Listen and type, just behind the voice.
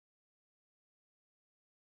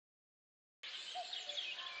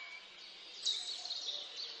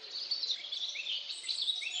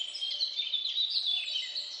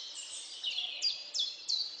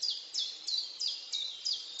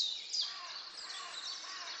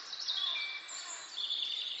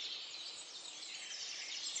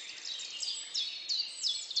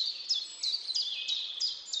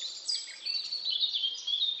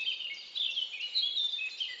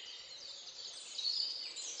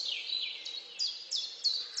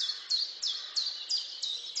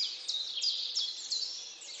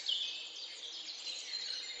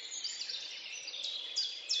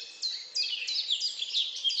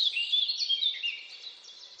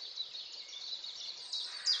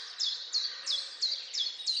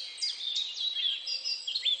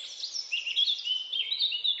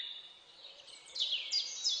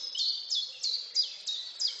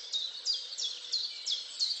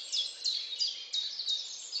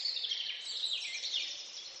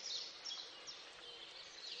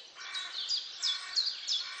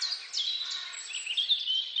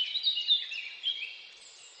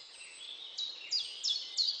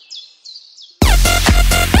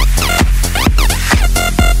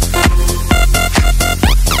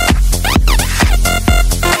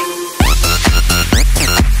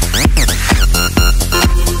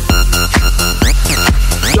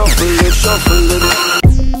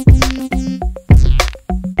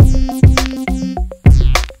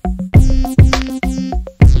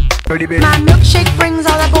pretty baby. My milkshake brings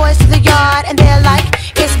all the boys to the yard, and they're like,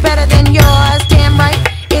 it's better than yours. Damn right,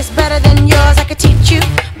 it's better than yours. I could teach you,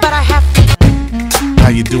 but I have to. How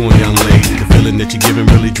you doing, young lady? The feeling that you're giving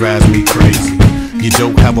really drives me crazy. You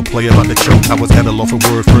don't have a play about the choke. I was at a loss for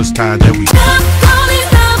word first time that we. Love, falling,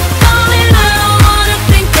 I don't wanna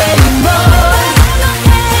think anymore.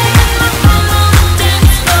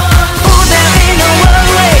 Ooh, there ain't no other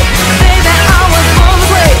way. Baby, I was born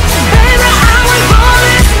this way. Baby, I was born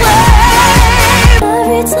this way.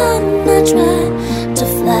 Every time I try to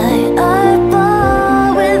fly, I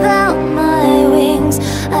fall without my wings.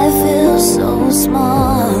 I feel so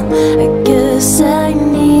small. I guess I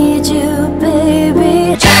need you,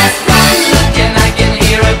 baby. Just one look and I can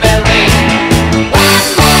hear a bell ring. One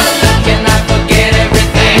more look and I forget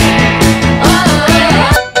everything.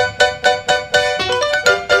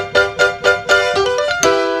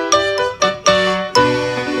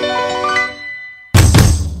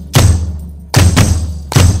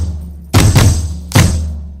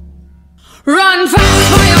 Run fast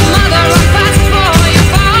for your mother, run fast for your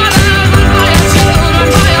father, run for your children,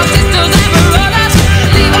 for your sisters and brothers.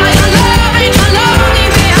 Leave all your loving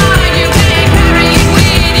behind. You can't carry it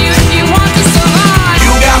with you if you want to survive.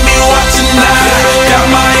 You got me watching now, got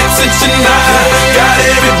my attention now, got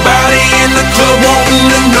everybody in the club wanting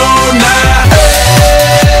to know now.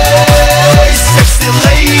 Hey, sexy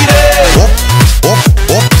lady.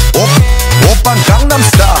 Open Gangnam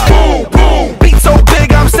Style. Boom, boom. Beat so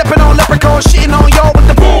big, I'm stepping on leprechaun, shitting on y'all with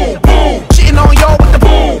the boom, boom. Shitting on y'all with the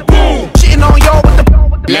boom, boom. Shitting on y'all with the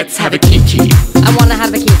boom. Let's have a kiki. I wanna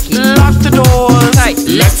have a kiki. Lock the doors. Tight.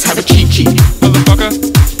 Let's have a kiki. Motherfucker.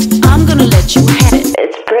 I'm gonna let you have it.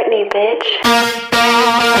 It's Britney, bitch.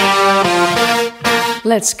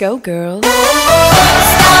 Let's go, girl.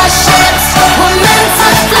 Starships were meant